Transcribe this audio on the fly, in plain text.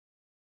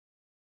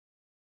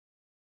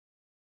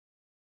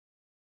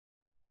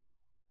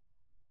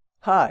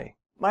Hi,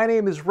 my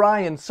name is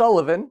Ryan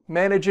Sullivan,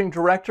 Managing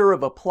Director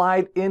of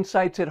Applied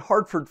Insights at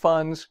Hartford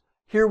Funds,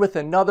 here with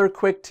another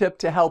quick tip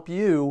to help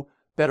you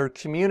better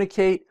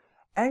communicate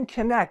and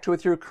connect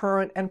with your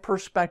current and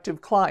prospective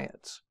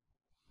clients.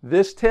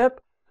 This tip,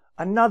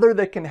 another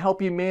that can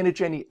help you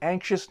manage any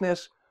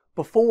anxiousness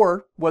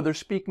before, whether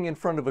speaking in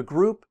front of a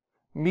group,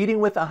 meeting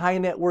with a high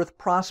net worth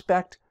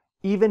prospect,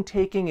 even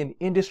taking an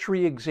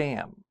industry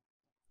exam.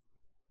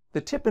 The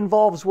tip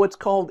involves what's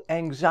called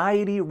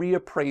anxiety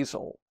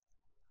reappraisal.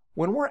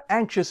 When we're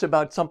anxious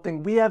about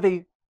something, we have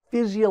a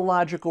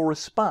physiological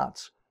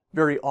response.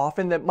 Very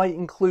often that might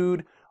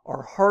include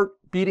our heart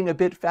beating a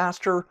bit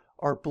faster,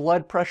 our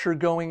blood pressure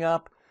going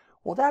up.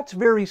 Well, that's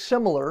very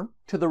similar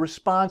to the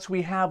response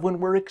we have when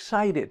we're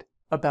excited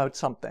about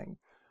something.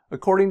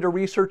 According to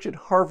research at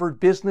Harvard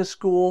Business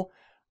School,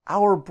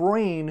 our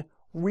brain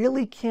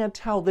really can't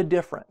tell the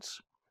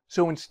difference.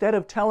 So instead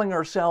of telling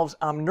ourselves,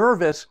 I'm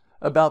nervous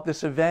about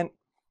this event,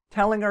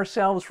 telling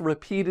ourselves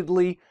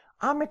repeatedly,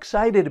 I'm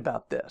excited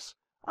about this.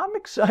 I'm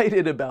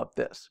excited about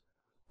this.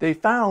 They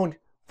found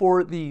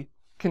for the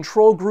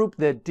control group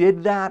that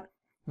did that,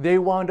 they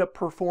wound up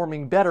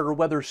performing better,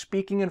 whether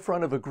speaking in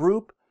front of a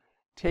group,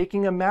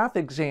 taking a math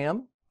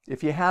exam.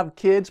 If you have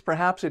kids,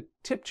 perhaps a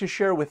tip to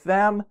share with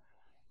them.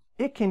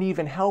 It can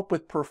even help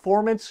with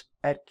performance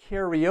at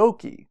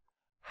karaoke.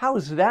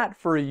 How's that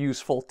for a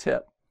useful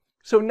tip?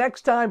 So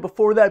next time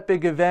before that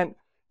big event,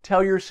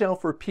 tell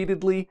yourself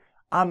repeatedly,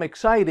 I'm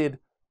excited.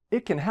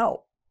 It can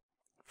help.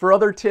 For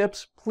other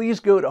tips, please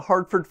go to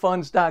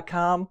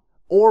hartfordfunds.com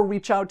or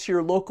reach out to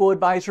your local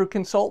advisor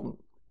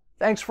consultant.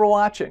 Thanks for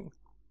watching.